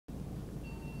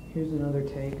Here's another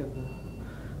take of the.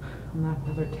 Not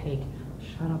another take.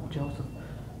 Shut up, Joseph.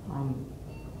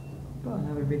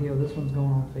 Another video. This one's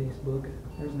going on Facebook.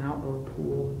 There's an outdoor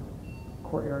pool.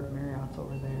 Courtyard Marriott's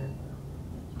over there.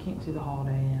 You can't see the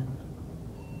Holiday Inn.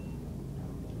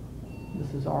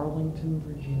 This is Arlington,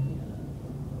 Virginia.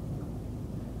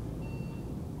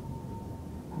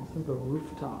 This is the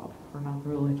rooftop. Or not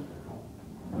really.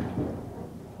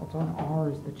 What's on R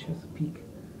is the Chesapeake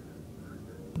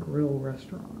Grill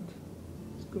restaurant.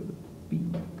 Let's go to B.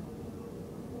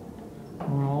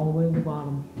 Going all the way to the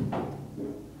bottom.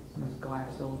 There's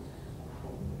glass elevators.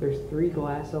 There's 3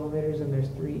 glass elevators and there's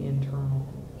 3 internal.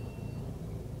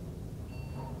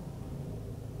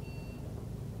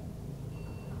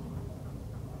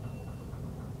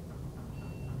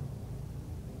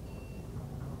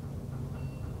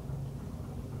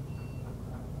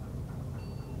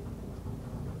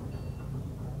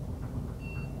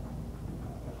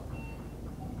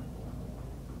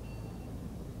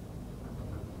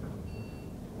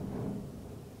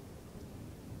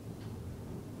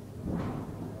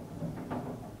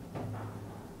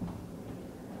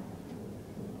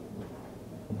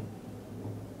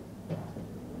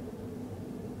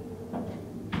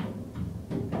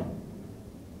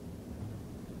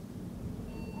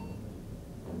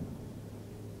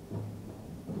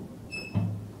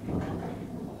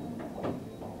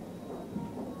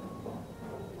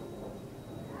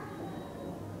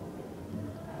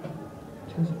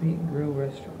 Chesapeake Grill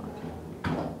restaurant.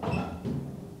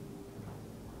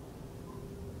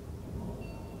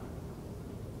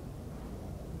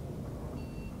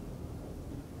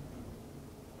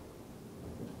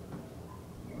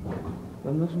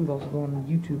 And this one's also going on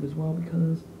YouTube as well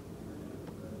because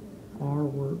R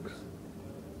works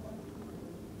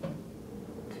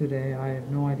today. I have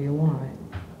no idea why.